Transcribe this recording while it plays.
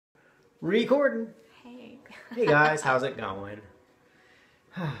Recording. Hey. Hey guys, how's it going?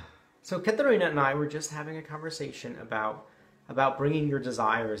 So Katharina and I were just having a conversation about bringing your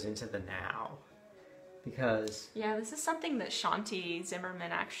desires into the now. Because... Yeah, this is something that Shanti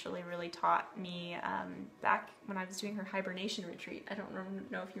Zimmerman actually really taught me back when I was doing her hibernation retreat. I don't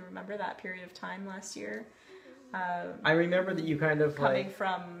know if you remember that period of time last year. I remember that you kind of coming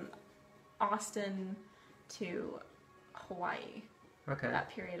from Austin to Hawaii. Okay. That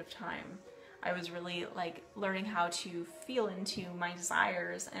period of time, I was really like learning how to feel into my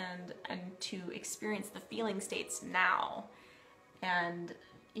desires and to experience the feeling states now. And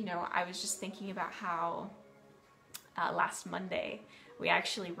you know, I was just thinking about how last Monday we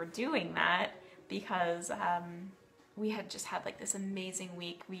actually were doing that because we had just had like this amazing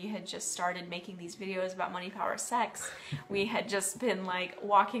week. We had just started making these videos about money, power, sex. We had just been like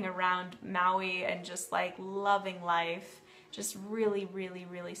walking around Maui and just like loving life. Just really, really,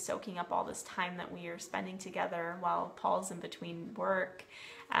 really soaking up all this time that we are spending together while Paul's in between work.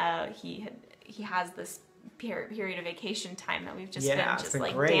 He has this period of vacation time that we've just been just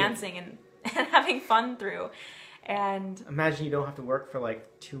like great. Dancing and having fun through. And imagine you don't have to work for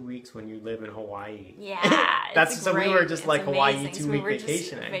like 2 weeks when you live in Hawaii. Yeah, that's so great. We were just like amazing. Hawaii 2 week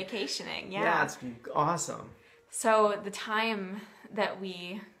vacationing. Vacationing, yeah. Yeah, it's awesome. So the time that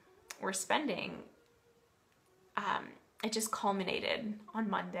we were spending, it just culminated on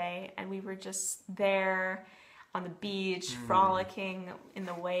Monday, and we were just there on the beach, frolicking in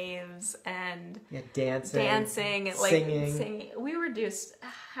the waves, and dancing, and like singing. We were just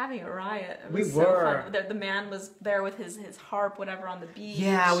having a riot. It was we were. So fun. The man was there with his harp, whatever, on the beach.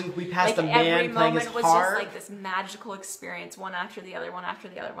 Yeah, we passed like the man playing his harp. Every moment was just like this magical experience, one after the other, one after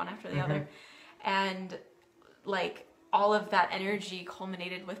the other, one after the other, and like. All of that energy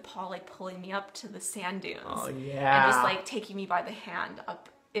culminated with Paul like pulling me up to the sand dunes. Oh yeah. And just like taking me by the hand up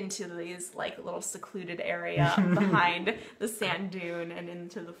into these like little secluded area behind the sand dune and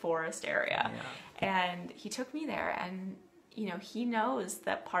into the forest area. Yeah. And he took me there, and you know, he knows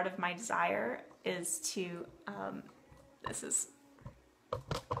that part of my desire is to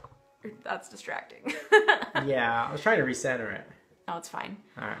that's distracting. Yeah, I was trying to recenter it. Oh, it's fine.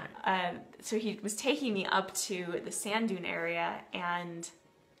 All right. So he was taking me up to the sand dune area, and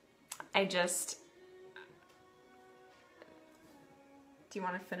I just... Do you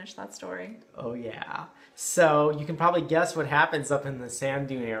want to finish that story? Oh, yeah. So you can probably guess what happens up in the sand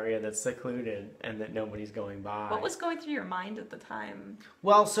dune area that's secluded and that nobody's going by. What was going through your mind at the time?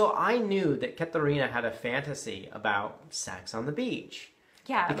 Well, so I knew that Katharina had a fantasy about sex on the beach.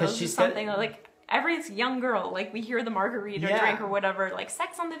 Yeah, because she's something like... Every young girl, like we hear the margarita drink or whatever, like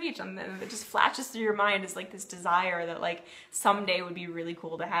sex on the beach, and then it just flashes through your mind as like this desire that like someday would be really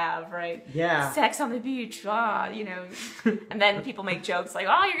cool to have, right? Yeah. Sex on the beach, you know. And then people make jokes like,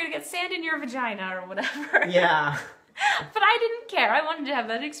 oh, you're gonna get sand in your vagina or whatever. Yeah. But I didn't care. I wanted to have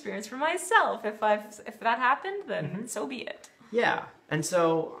that experience for myself. If that happened, then so be it. Yeah. And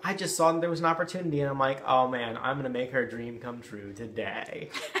so I just saw that there was an opportunity, and I'm like, oh man, I'm gonna make her dream come true today.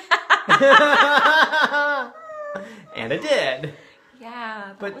 And it did.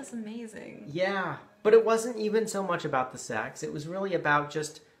 Yeah, that was amazing. Yeah, but it wasn't even so much about the sex. It was really about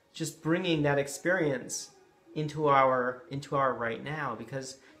just bringing that experience into our right now,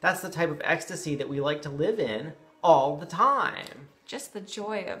 because that's the type of ecstasy that we like to live in all the time. Just the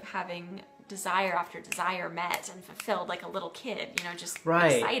joy of having desire after desire met and fulfilled like a little kid, you know, just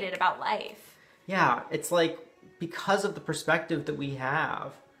excited about life. Yeah, it's like because of the perspective that we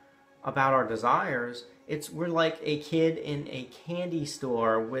have about our desires, we're like a kid in a candy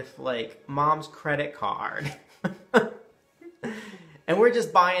store with like mom's credit card. And we're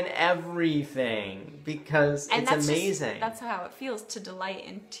just buying everything because it's amazing. That's how it feels to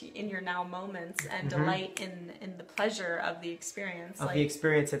delight in your now moments and delight in the pleasure of the experience. Of the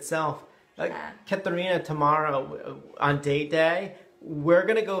experience itself. Katharina, tomorrow on date day, we're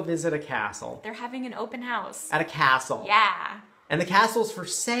going to go visit a castle. They're having an open house. At a castle. Yeah. And the castle's for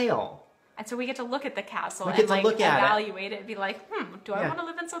sale. And so we get to look at the castle and like evaluate it and be like, do I want to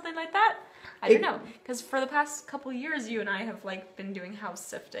live in something like that? I don't know. Because for the past couple of years, you and I have like been doing house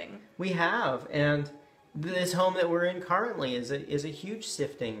sifting. We have. And this home that we're in currently is a huge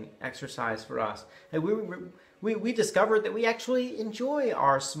sifting exercise for us. And we discovered that we actually enjoy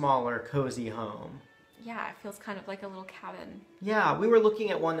our smaller, cozy home. Yeah, it feels kind of like a little cabin. Yeah, we were looking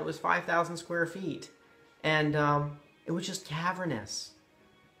at one that was 5,000 square feet. And it was just cavernous.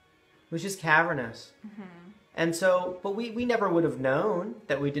 It was just cavernous. And so, but we never would have known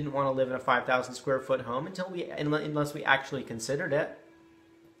that we didn't want to live in a 5,000 square foot home unless we actually considered it.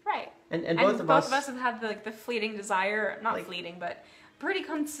 Right. And both of us have had the fleeting desire, not like, fleeting, but pretty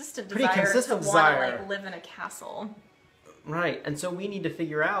consistent Pretty desire consistent to want to desire. like live in a castle. Right. And so we need to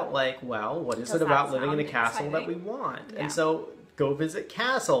figure out, like, well, what is Does it about that living in a sound castle that we exciting? want? Yeah. And so go visit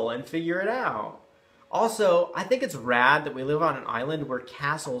Castle and figure it out. Also, I think it's rad that we live on an island where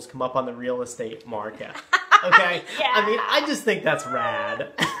castles come up on the real estate market. Okay? Yeah. I mean, I just think that's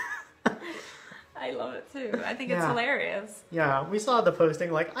rad. I love it too. I think it's Yeah. hilarious. Yeah, we saw the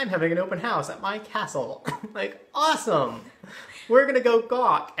posting like, I'm having an open house at my castle. Like, awesome. We're going to go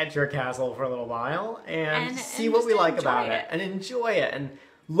gawk at your castle for a little while and see what just we like about enjoy it and enjoy it and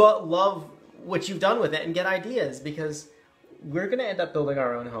love what you've done with it and get ideas, because we're going to end up building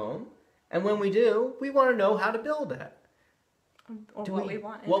our own home. And when we do, we want to know how to build it. Or Do what we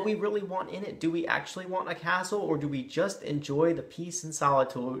want. what we really want in it. Do we actually want a castle, or do we just enjoy the peace and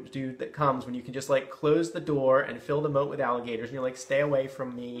solitude that comes when you can just like close the door and fill the moat with alligators and you're like, stay away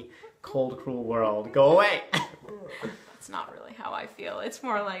from me, cold, cruel world, go away. That's not really how I feel. It's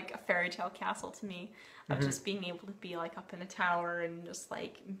more like a fairy tale castle to me, of just being able to be like up in a tower and just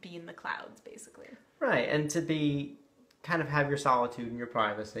like be in the clouds, basically. Right, and to be kind of have your solitude and your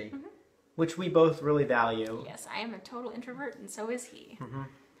privacy, which we both really value. Yes, I am a total introvert, and so is he.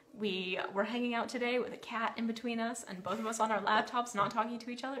 We were hanging out today with a cat in between us, and both of us on our laptops, not talking to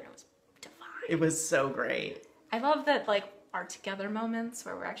each other. And it was divine. It was so great. I love that, like, our together moments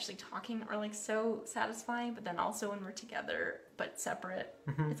where we're actually talking are like so satisfying, but then also when we're together but separate,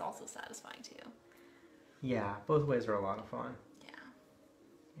 it's also satisfying too. Yeah, both ways are a lot of fun. Yeah.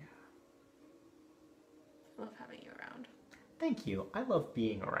 Yeah. I love having you around. Thank you. I love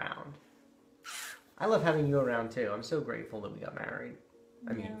being around. I love having you around too. I'm so grateful that we got married.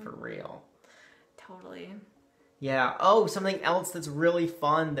 I mean, Yeah. for real. Totally. Yeah. Oh, something else that's really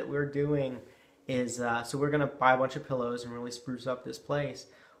fun that we're doing is so we're gonna buy a bunch of pillows and really spruce up this place.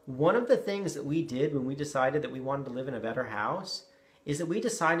 One of the things that we did when we decided that we wanted to live in a better house is that we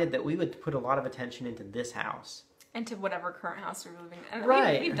decided that we would put a lot of attention into this house. And to whatever current house we're living in. And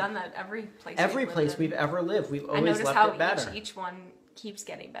Right. we've done that every place. Every we've place lived in. we've ever lived, we've I always notice left how it better. each one keeps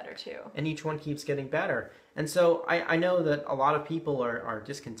getting better too. And each one keeps getting better. And so I know that a lot of people are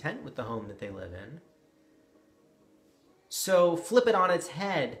discontent with the home that they live in. So flip it on its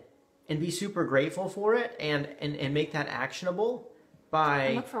head and be super grateful for it and make that actionable by...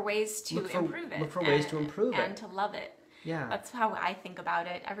 And look for ways to improve it. Look for ways to improve and it. to love it. Yeah. That's how I think about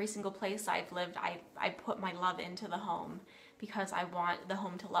it. Every single place I've lived, I put my love into the home because I want the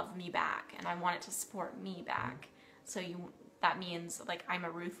home to love me back and I want it to support me back. So that means like I'm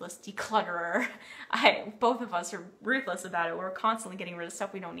a ruthless declutterer. Both of us are ruthless about it. We're constantly getting rid of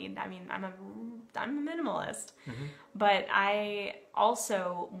stuff we don't need. I mean, I'm a minimalist, but I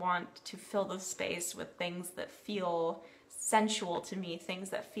also want to fill the space with things that feel sensual to me, things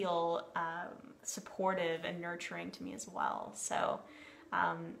that feel supportive and nurturing to me as well. So,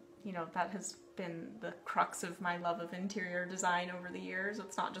 that has been the crux of my love of interior design over the years.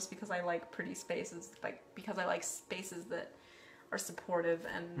 It's not just because I like pretty spaces, like because I like spaces that are supportive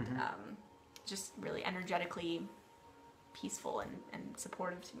and just really energetically peaceful and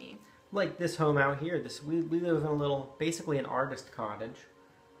supportive to me. Like this home out here, we live in a little, basically an artist cottage.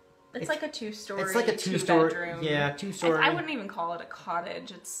 It's like a two-story, It's like a two-story, two-bedroom. yeah, two-story. I wouldn't even call it a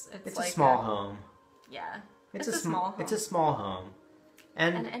cottage. It's like a small home. Yeah, It's a small home. It's a small home.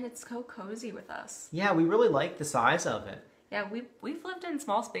 And it's so cozy with us. yeah, we really like the size of it. Yeah, we've lived in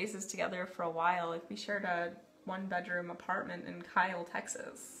small spaces together for a while. Like we shared a one-bedroom apartment in Kyle,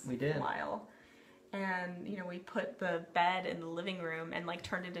 Texas. We did. A while. And, we put the bed in the living room and, like,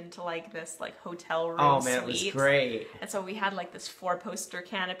 turned it into, like, this, like, hotel room Oh, man, suite. it was great. And so we had, like, this 4-poster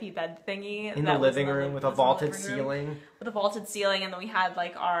canopy bed thingy. In the living room with a vaulted ceiling. With a vaulted ceiling, and then we had,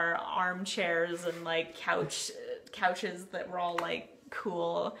 like, our armchairs and, like, couches that were all, like,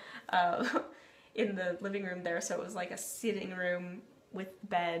 cool in the living room there. So it was, like, a sitting room with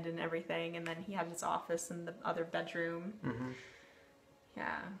bed and everything. And then he had his office in the other bedroom. Mm-hmm.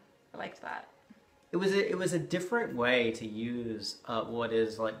 Yeah, I liked that. It was a different way to use what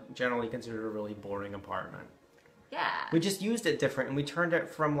is like generally considered a really boring apartment. Yeah. We just used it different, and we turned it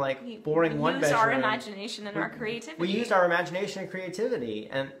from like We boring one used bedroom. our imagination and our creativity. We used our imagination and creativity,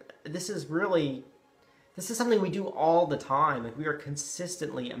 and this is something we do all the time. Like we are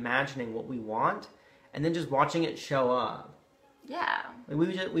consistently imagining what we want, and then just watching it show up. Yeah.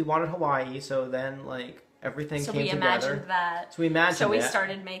 Like we wanted Hawaii, so then like everything So came we together. imagined that. So we imagined So we it.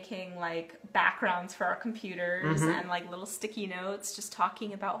 started making like backgrounds for our computers Mm-hmm. and like little sticky notes just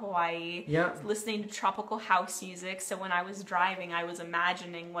talking about Hawaii. Yeah. Listening to tropical house music. So when I was driving, I was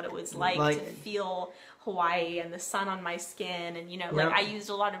imagining what it was like to feel Hawaii and the sun on my skin. And, like I used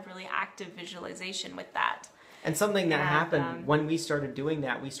a lot of really active visualization with that. And something that And, happened when we started doing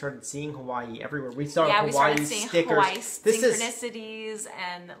that, we started seeing Hawaii everywhere. We saw Hawaii we started seeing stickers. Hawaii This is synchronicities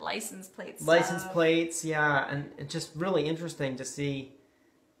and license plates. license plates, yeah, and it's just really interesting to see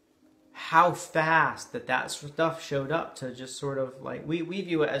how fast that stuff showed up to just sort of like we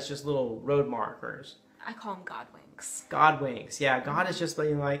view it as just little road markers. I call them God winks. God winks, yeah. God is just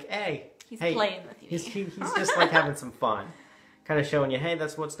being like, hey, He's hey, playing with you. He's just like having some fun, kind of showing you, hey,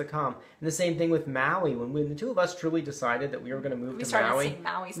 that's what's to come. And the same thing with Maui. When the two of us truly decided that we were going to move We to started Maui, seeing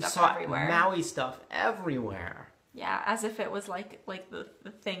Maui we stuff saw everywhere. Maui stuff everywhere. Yeah, as if it was like the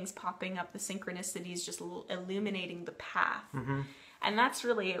things popping up, the synchronicities just illuminating the path. Mm-hmm. And that's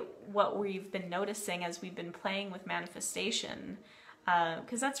really what we've been noticing as we've been playing with manifestation,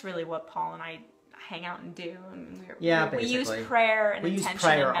 because that's really what Paul and I hang out and do. And we use basically. prayer and We use intention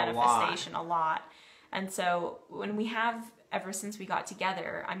prayer and a lot. manifestation a lot. And so when we have, ever since we got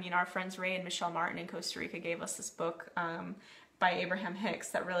together, I mean, our friends Ray and Michelle Martin in Costa Rica gave us this book by Abraham Hicks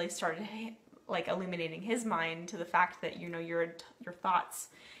that really started like illuminating his mind to the fact that, you know, your thoughts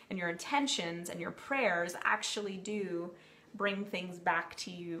and your intentions and your prayers actually do bring things back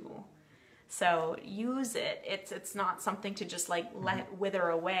to you. So use it. It's not something to just like let wither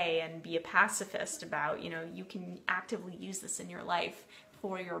away and be a pacifist about. You know, you can actively use this in your life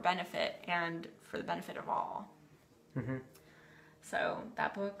for your benefit and for the benefit of all. Mm-hmm. So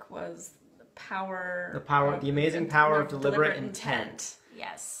that book was The Amazing Power of Deliberate Intent.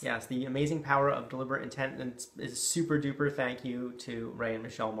 Yes. Yes, The Amazing Power of Deliberate Intent, and it's super duper thank you to Ray and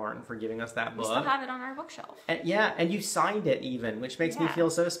Michelle Martin for giving us that book. We still have it on our bookshelf. And, yeah, and you signed it even, which makes me Yeah. feel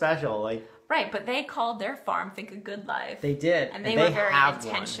so special. Like Right, but they called their farm Think a Good Life. they did, And they were very have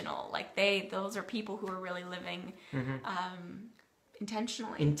intentional. Like those are people who are really living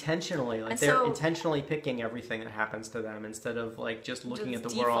intentionally. Intentionally, like And they're so- intentionally picking everything that happens to them instead of like just looking Just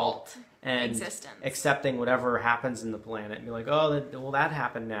at the world default and existence. accepting whatever happens in the planet and be like, oh, that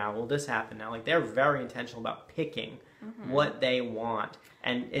happened now. Will this happen now? Like they're very intentional about picking what they want,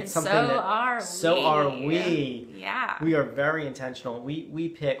 and it's And something so that are so we. are we. Yeah. We are very intentional. We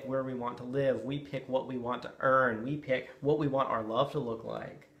pick where we want to live. We pick what we want to earn. We pick what we want our love to look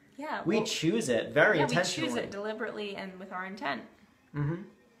like. Yeah. We choose it very we intentionally. choose it deliberately and with our intent.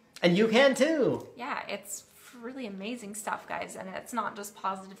 And you can too. Yeah, it's really amazing stuff, guys. And it's not just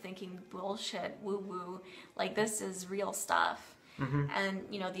positive thinking bullshit, woo-woo. Like, this is real stuff. And,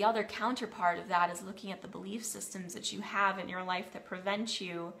 you know, the other counterpart of that is looking at the belief systems that you have in your life that prevent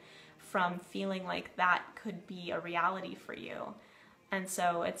you from feeling like that could be a reality for you. And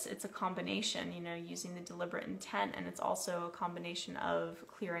so it's a combination, you know, using the deliberate intent, and it's also a combination of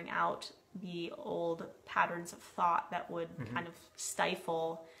clearing out the old patterns of thought that would kind of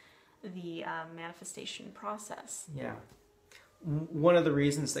stifle the manifestation process. Yeah. One of the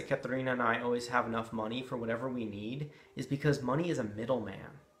reasons that Katerina and I always have enough money for whatever we need is because money is a middleman.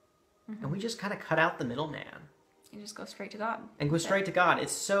 And we just kind of cut out the middleman. You just go straight to God. And go straight to God.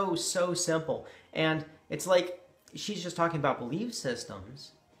 It's so simple. And it's like she's just talking about belief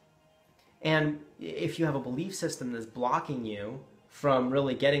systems. And if you have a belief system that's blocking you from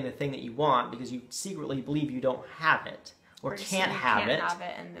really getting the thing that you want because you secretly believe you don't have it or just can't you have can't it. have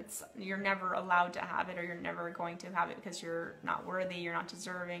it, and you're never allowed to have it, or you're never going to have it because you're not worthy, you're not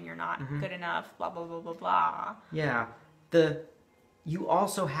deserving, you're not good enough, blah blah blah blah blah. Yeah. You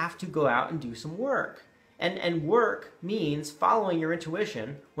also have to go out and do some work. And work means following your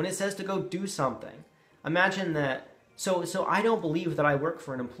intuition when it says to go do something. Imagine that. So I don't believe that I work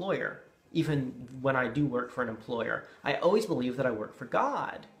for an employer, even when I do work for an employer. I always believe that I work for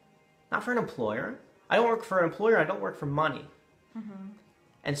God, not for an employer. I don't work for an employer. I don't work for money.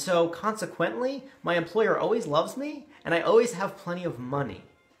 And so consequently, my employer always loves me, and I always have plenty of money.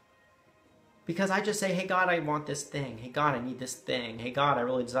 Because I just say, hey, God, I want this thing. Hey, God, I need this thing. Hey, God, I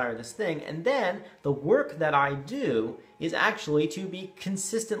really desire this thing. And then the work that I do is actually to be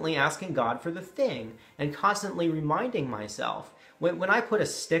consistently asking God for the thing and constantly reminding myself. When I put a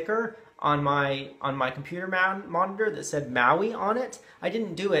sticker on my computer monitor that said Maui on it, I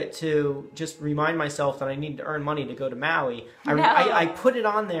didn't do it to just remind myself that I need to earn money to go to Maui. I put it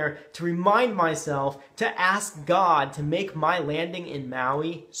on there to remind myself to ask God to make my landing in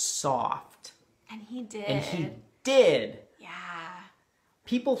Maui soft. And he did. And he did. Yeah.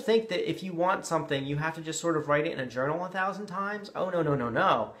 People think that if you want something, you have to just sort of write it in a journal 1,000 times. Oh,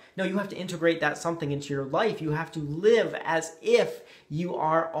 no. No, you have to integrate that something into your life. You have to live as if you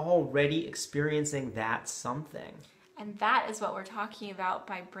are already experiencing that something. And that is what we're talking about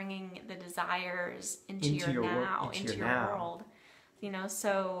by bringing the desires into your now, into your world. You know,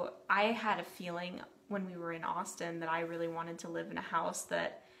 so I had a feeling when we were in Austin that I really wanted to live in a house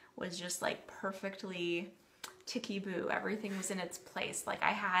that was just like perfectly ticky-boo. Everything was in its place. Like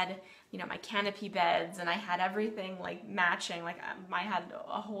I had, you know, my canopy beds and I had everything like matching. Like I had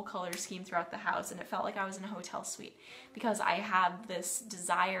a whole color scheme throughout the house and it felt like I was in a hotel suite because I have this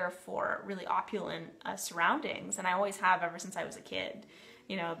desire for really opulent surroundings, and I always have ever since I was a kid.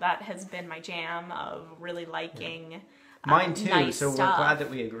 You know, that has been my jam of really liking mine too, nice so stuff. we're glad that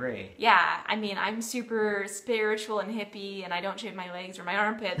we agree. Yeah, I mean, I'm super spiritual and hippie and I don't shave my legs or my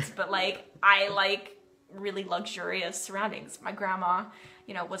armpits, but like I like really luxurious surroundings. My grandma,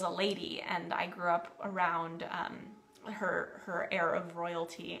 you know, was a lady and I grew up around her era of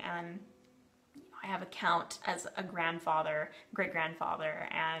royalty, and I have a count as a grandfather, great-grandfather,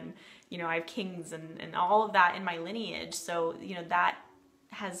 and, you know, I have kings and all of that in my lineage. So, you know, that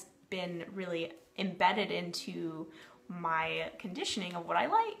has been really embedded into my conditioning of what I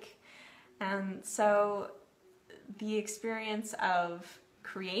like. And so the experience of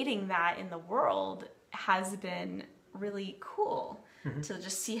creating that in the world has been really cool to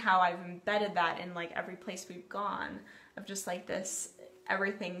just see how I've embedded that in like every place we've gone, of just like this,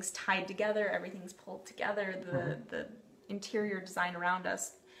 everything's tied together, everything's pulled together. The interior design around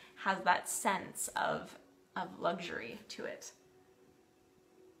us has that sense of luxury to it.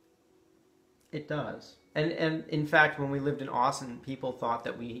 It does. And in fact, when we lived in Austin, people thought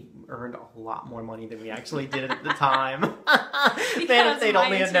that we earned a lot more money than we actually did at the time. Because they'd of my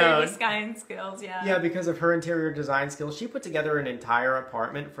only have interior known. design skills, yeah. Yeah, because of her interior design skills. She put together an entire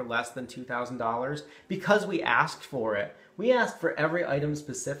apartment for less than $2,000 because we asked for it. We asked for every item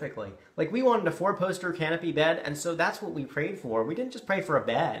specifically. Like, we wanted a 4-poster canopy bed, and so that's what we prayed for. We didn't just pray for a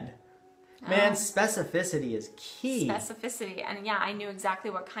bed. Man, specificity is key. Specificity. And yeah, I knew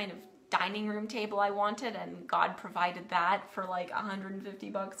exactly what kind of dining room table I wanted, and God provided that for like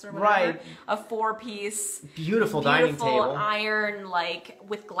 $150 or whatever. Right. A 4-piece Beautiful dining table. iron, like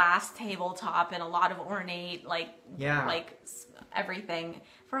with glass tabletop and a lot of ornate, like everything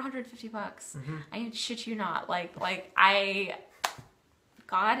for $150. I shit you not.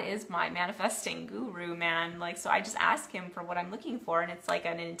 God is my manifesting guru, man. Like, so I just ask him for what I'm looking for, and it's like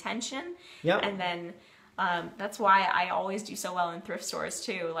an intention. Yep. And then that's why I always do so well in thrift stores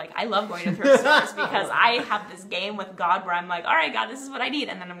too. Like, I love going to thrift stores because I have this game with God where I'm like, all right, God, this is what I need.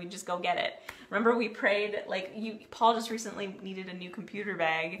 And then we just go get it. Remember we prayed, like, Paul just recently needed a new computer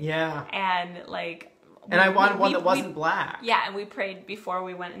bag. Yeah. And like, and I wanted one that wasn't black. Yeah, and we prayed before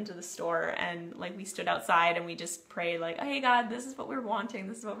we went into the store, and like we stood outside and we just prayed like, oh, hey God, this is what we're wanting,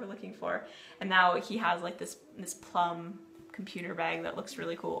 this is what we're looking for. And now he has like this plum computer bag that looks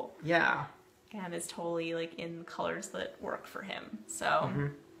really cool. Yeah. And is totally like in colors that work for him. So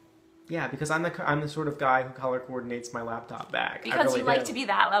yeah, because I'm the sort of guy who color coordinates my laptop bag. Because really you like to be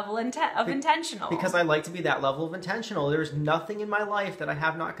that level of intentional. Because I like to be that level of intentional. There's nothing in my life that I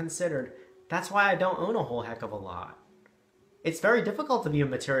have not considered. That's why I don't own a whole heck of a lot. It's very difficult to be a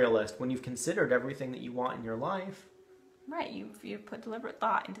materialist when you've considered everything that you want in your life. Right, you've put deliberate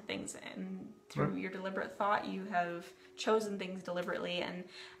thought into things, and through your deliberate thought, you have chosen things deliberately,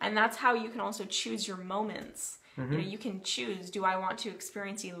 and that's how you can also choose your moments. You know, you can choose, do I want to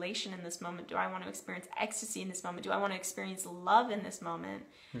experience elation in this moment? Do I want to experience ecstasy in this moment? Do I want to experience love in this moment?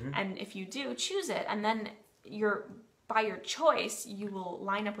 And if you do, choose it, and then by your choice, you will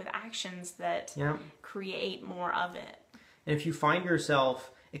line up with actions that create more of it. And if you find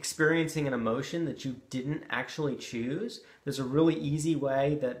yourself experiencing an emotion that you didn't actually choose, there's a really easy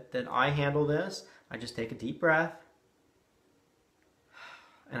way that I handle this. I just take a deep breath,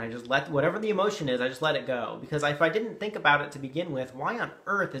 and I just let whatever the emotion is, I just let it go. Because if I didn't think about it to begin with, why on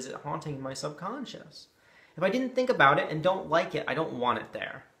earth is it haunting my subconscious? If I didn't think about it and don't like it, I don't want it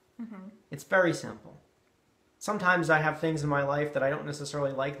there. It's very simple. Sometimes I have things in my life that I don't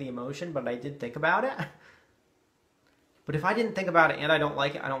necessarily like the emotion, but I did think about it. But if I didn't think about it and I don't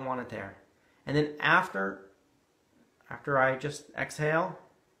like it, I don't want it there. And then after I just exhale,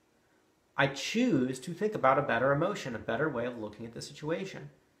 I choose to think about a better emotion, a better way of looking at the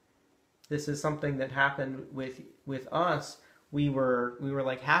situation. This is something that happened with us. We were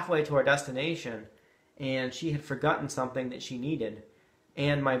like halfway to our destination, and she had forgotten something that she needed.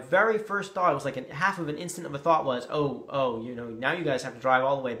 And my very first thought was like half of an instant of a thought was, oh, you know, now you guys have to drive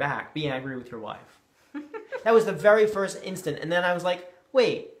all the way back. Be angry with your wife. That was the very first instant. And then I was like,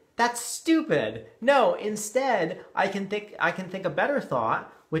 wait, that's stupid. No, instead, I can think a better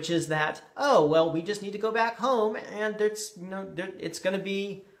thought, which is that, oh, well, we just need to go back home, and we're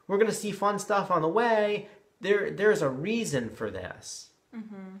going to see fun stuff on the way. There's a reason for this.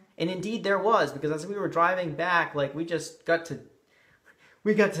 And indeed there was, because as we were driving back, like we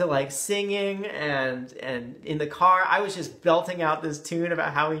we got to like singing and in the car I was just belting out this tune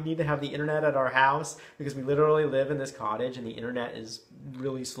about how we need to have the internet at our house because we literally live in this cottage and the internet is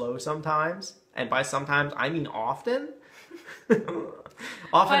really slow sometimes. And by sometimes I mean often.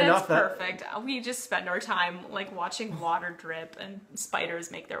 Often but enough it's that perfect. We just spend our time like watching water drip and spiders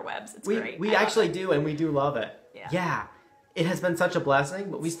make their webs. It's great. we actually do, and we do love it. Yeah. It has been such a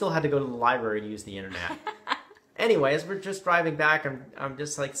blessing, but we still had to go to the library to use the internet. Anyways, we're just driving back. I'm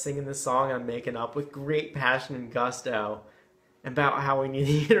just like singing this song I'm making up with great passion and gusto about how we need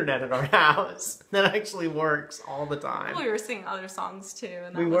the internet at our house. That actually works all the time. We were singing other songs too,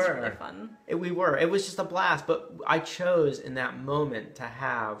 and that We was were. really fun. We were. It was just a blast, but I chose in that moment to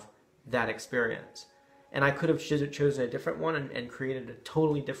have that experience. And I could have chosen a different one and created a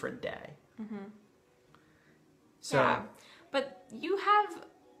totally different day. So, Yeah, but you have,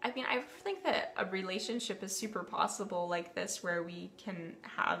 I mean, I think that a relationship is super possible like this where we can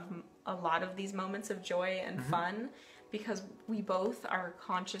have a lot of these moments of joy and fun because we both are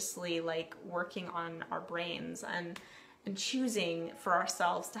consciously like working on our brains and choosing for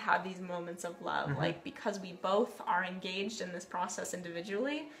ourselves to have these moments of love. Like because we both are engaged in this process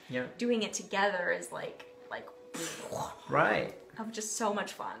individually, yeah. doing it together is like Right. of just so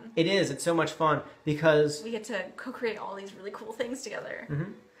much fun. It is. It's so much fun because We get to co-create all these really cool things together.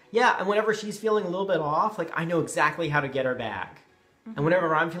 yeah, and whenever she's feeling a little bit off, like I know exactly how to get her back. And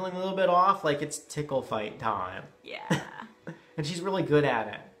whenever I'm feeling a little bit off, like it's tickle fight time. Yeah. And she's really good at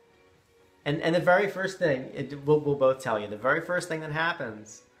it. And the very first thing, we'll both tell you, the very first thing that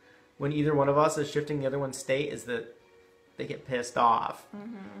happens when either one of us is shifting the other one's state is that they get pissed off.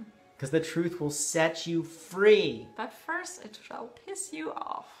 Because the truth will set you free. But first, it shall piss you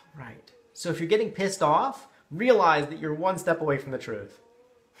off. Right. So if you're getting pissed off, realize that you're one step away from the truth.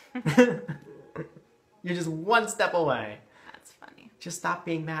 You're just one step away. That's funny. Just stop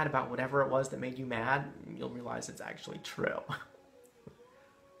being mad about whatever it was that made you mad, and you'll realize it's actually true.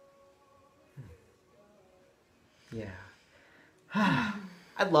 Yeah.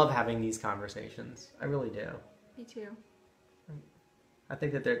 I love having these conversations. I really do. Me too. I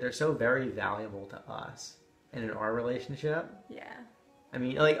think that they're so very valuable to us and in our relationship. Yeah. I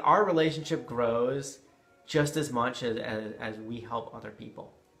mean, like, our relationship grows just as much as we help other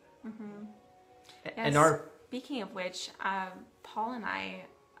people. And our... Speaking of which, Paul and I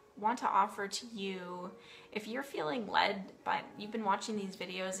want to offer to you, if you're feeling led by, you've been watching these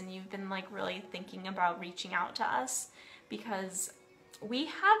videos and you've been like really thinking about reaching out to us, because we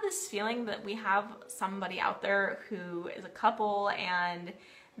have this feeling that we have somebody out there who is a couple and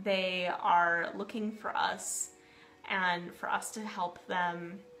they are looking for us and for us to help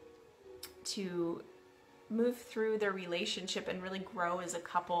them to move through their relationship and really grow as a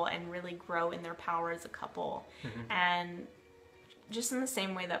couple and really grow in their power as a couple. And just in the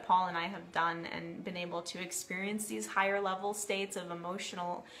same way that Paul and I have done and been able to experience these higher level states of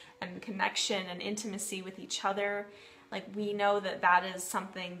emotional and connection and intimacy with each other, like we know that that is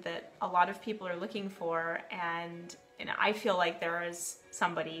something that a lot of people are looking for, and I feel like there is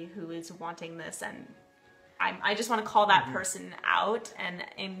somebody who is wanting this, and I just want to call that person out and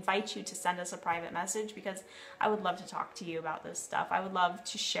invite you to send us a private message, because I would love to talk to you about this stuff. I would love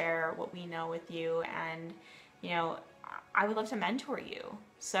to share what we know with you, and you know, I would love to mentor you.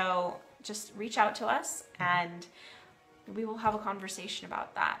 So just reach out to us and we will have a conversation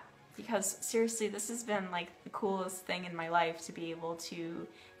about that. Because seriously, this has been like the coolest thing in my life, to be able to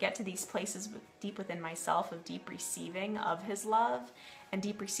get to these places deep within myself of deep receiving of His love and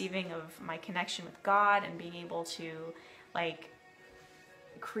deep receiving of my connection with God, and being able to like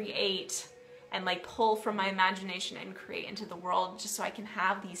create and like pull from my imagination and create into the world, just so I can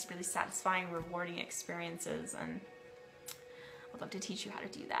have these really satisfying, rewarding experiences. And I'd love to teach you how to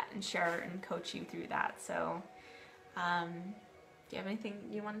do that and share and coach you through that. So do you have anything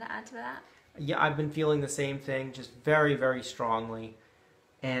you wanted to add to that? Yeah, I've been feeling the same thing, just very, very strongly.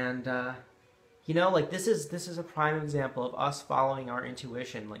 And, you know, like this is a prime example of us following our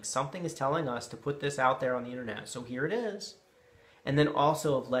intuition. Like something is telling us to put this out there on the internet, so here it is. And then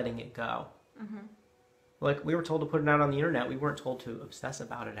also of letting it go. Like we were told to put it out on the internet, we weren't told to obsess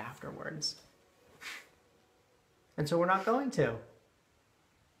about it afterwards. And so we're not going to.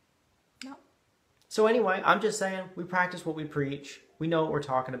 No. So anyway, I'm just saying, we practice what we preach. We know what we're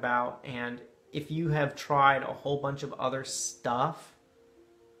talking about. And if you have tried a whole bunch of other stuff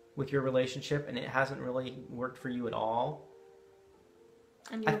with your relationship and it hasn't really worked for you at all,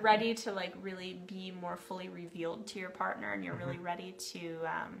 and you're ready to like really be more fully revealed to your partner, and you're really ready to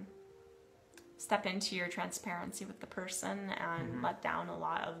step into your transparency with the person and let down a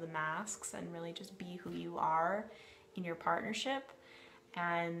lot of the masks and really just be who you are in your partnership,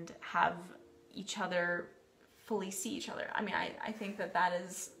 and have each other fully see each other. I mean, I think that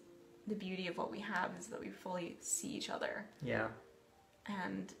is the beauty of what we have, is that we fully see each other. Yeah.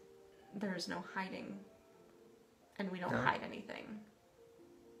 And there's no hiding. And we don't No. hide anything.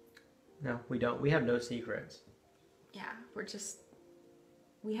 No, we don't. We have no secrets. Yeah,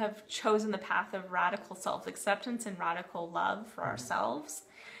 we have chosen the path of radical self-acceptance and radical love for ourselves.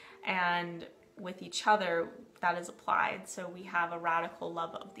 And with each other, that is applied. So we have a radical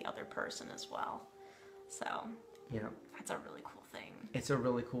love of the other person as well. So Yeah. that's a really cool thing. It's a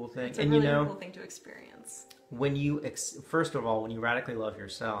really cool thing. It's a And really you know, cool thing to experience. when you, first of all, when you radically love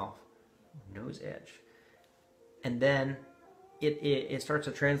yourself, nose itch. And then it starts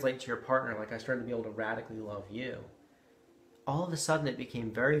to translate to your partner, like I started to be able to radically love you. All of a sudden it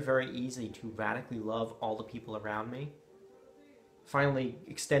became very, very easy to radically love all the people around me. Finally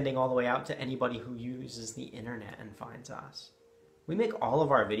extending all the way out to anybody who uses the internet and finds us. We make all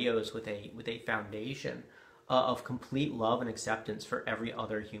of our videos with a foundation of complete love and acceptance for every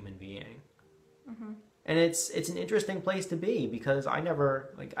other human being. Mm-hmm. And it's an interesting place to be, because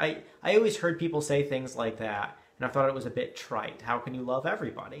I always heard people say things like that, and I thought it was a bit trite. How can you love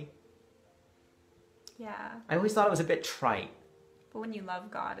everybody? Yeah. I always thought it was a bit trite. But when you love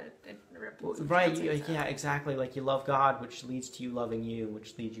God, it ripples. Right, yeah, exactly. Like you love God, which leads to you loving you,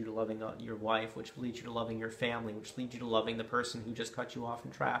 which leads you to loving your wife, which leads you to loving your family, which leads you to loving the person who just cut you off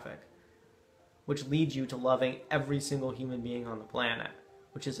in traffic, which leads you to loving every single human being on the planet,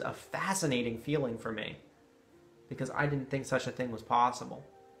 which is a fascinating feeling for me, because I didn't think such a thing was possible.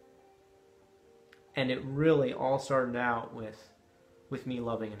 And it really all started out with me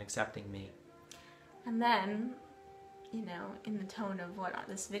loving and accepting me. And then, you know, in the tone of what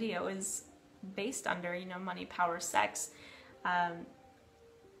this video is based under, you know, money, power, sex,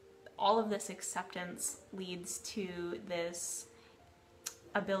 all of this acceptance leads to this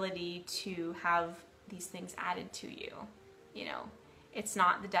ability to have these things added to you. You know, it's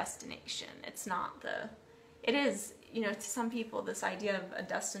not the destination. It is, you know, to some people, this idea of a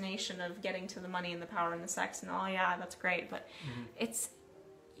destination of getting to the money and the power and the sex and all, yeah, that's great. But it's,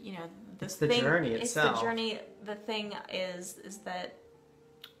 you know, it's the journey itself. It's the journey. The thing is that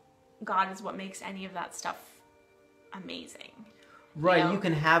God is what makes any of that stuff amazing. Right, you know? You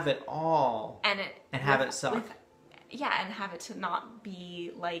can have it all and have it suck. And have it to not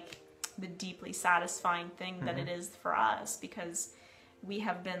be like the deeply satisfying thing that it is for us, because we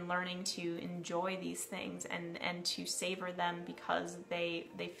have been learning to enjoy these things and to savor them because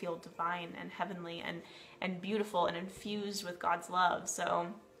they feel divine and heavenly and beautiful and infused with God's love. So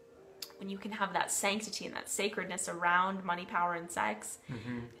when you can have that sanctity and that sacredness around money, power, and sex,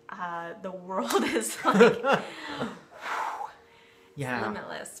 the world is like Yeah.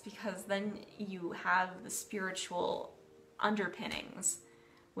 limitless, because then you have the spiritual underpinnings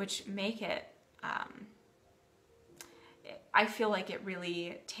which make it, I feel like it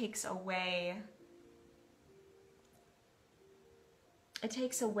really takes away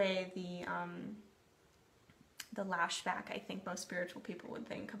the lashback I think most spiritual people would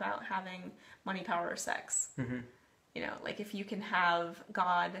think about having money, power, or sex. You know, like if you can have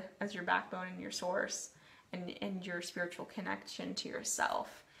God as your backbone and your source and your spiritual connection to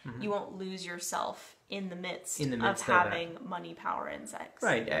yourself, you won't lose yourself in the midst of having money, power, and sex.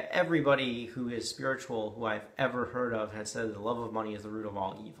 Right. Everybody who is spiritual, who I've ever heard of, has said the love of money is the root of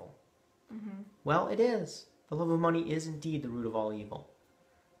all evil. Well, it is. The love of money is indeed the root of all evil.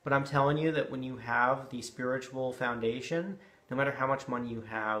 But I'm telling you that when you have the spiritual foundation, no matter how much money you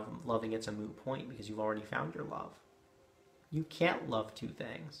have, loving it's a moot point, because you've already found your love. You can't love two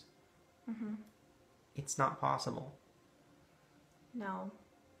things. It's not possible. No.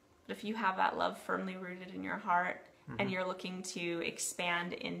 But if you have that love firmly rooted in your heart, and you're looking to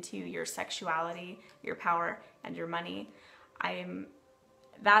expand into your sexuality, your power, and your money,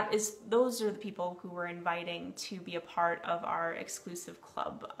 those are the people who we're inviting to be a part of our exclusive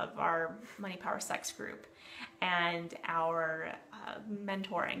club, of our money, power, sex group, and our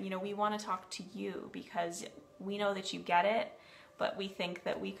mentoring. You know, we want to talk to you because we know that you get it, but we think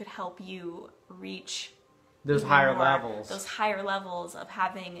that we could help you reach those higher levels. Those higher levels of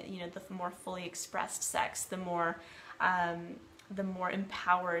having, you know, the more fully expressed sex, the more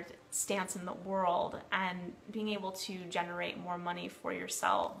empowered stance in the world, and being able to generate more money for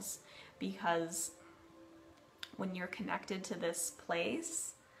yourselves, because when you're connected to this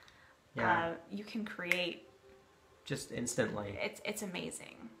place, you can create just instantly. It's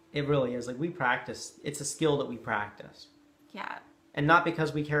amazing. It really is. Like, we practice. It's a skill that we practice. Yeah. And not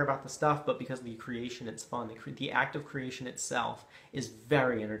because we care about the stuff, but because the creation, it's fun. The act of creation itself is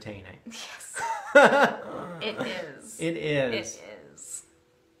very entertaining. Yes. It is. It is. It is.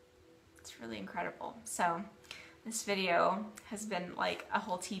 really incredible. So this video has been like a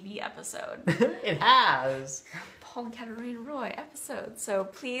whole TV episode. It has. Paul and Katarina Roy episode. So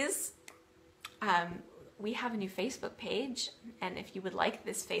please, we have a new Facebook page, and if you would like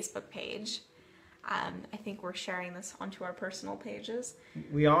this Facebook page, I think we're sharing this onto our personal pages.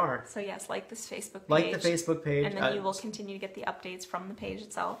 We are. So yes, like this Facebook page. Like the Facebook page. And then you will continue to get the updates from the page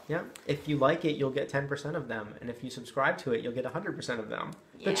itself. Yeah. If you like it, you'll get 10% of them. And if you subscribe to it, you'll get 100% of them.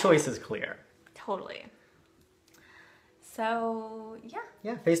 Yeah. The choice is clear. Totally. So, yeah.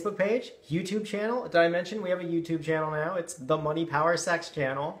 Yeah, Facebook page, YouTube channel. Did I mention we have a YouTube channel now? It's the Money Power Sex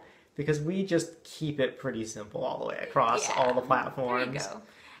channel, because we just keep it pretty simple all the way across all the platforms. There you go.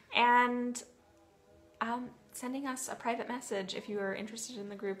 And sending us a private message if you are interested in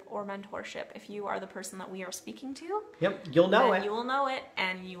the group or mentorship. If you are the person that we are speaking to, yep, you'll know it. You will know it,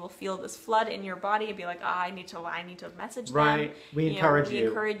 and you will feel this flood in your body and be like, I need to message them. Right. We encourage you. We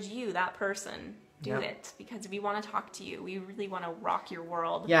encourage you, that person. Do it, because we want to talk to you. We really want to rock your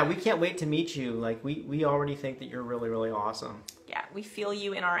world. Yeah, we can't wait to meet you. Like, we already think that you're really, really awesome. Yeah, we feel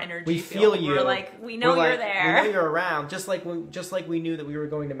you in our energy. We feel you. We're like, we know you're there. We know you're around. Just like we knew that we were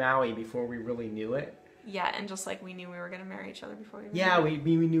going to Maui before we really knew it. Yeah, and just like we knew we were going to marry each other before we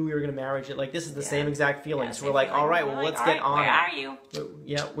we knew we were going to marry each other. Like, this is the same exact feeling. Yeah, so we're like, all right, well, let's get on it. Where are you?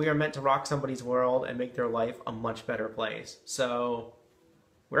 Yeah, we are meant to rock somebody's world and make their life a much better place. So,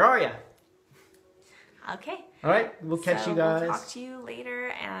 where are you? Okay. All right, we'll catch you guys. We'll talk to you later,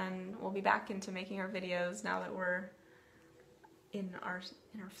 and we'll be back into making our videos now that we're in our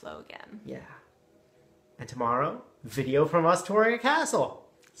flow again. Yeah. And tomorrow, video from us touring a castle.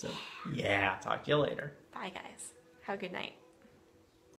 So, yeah, talk to you later. Bye, guys. Have a good night.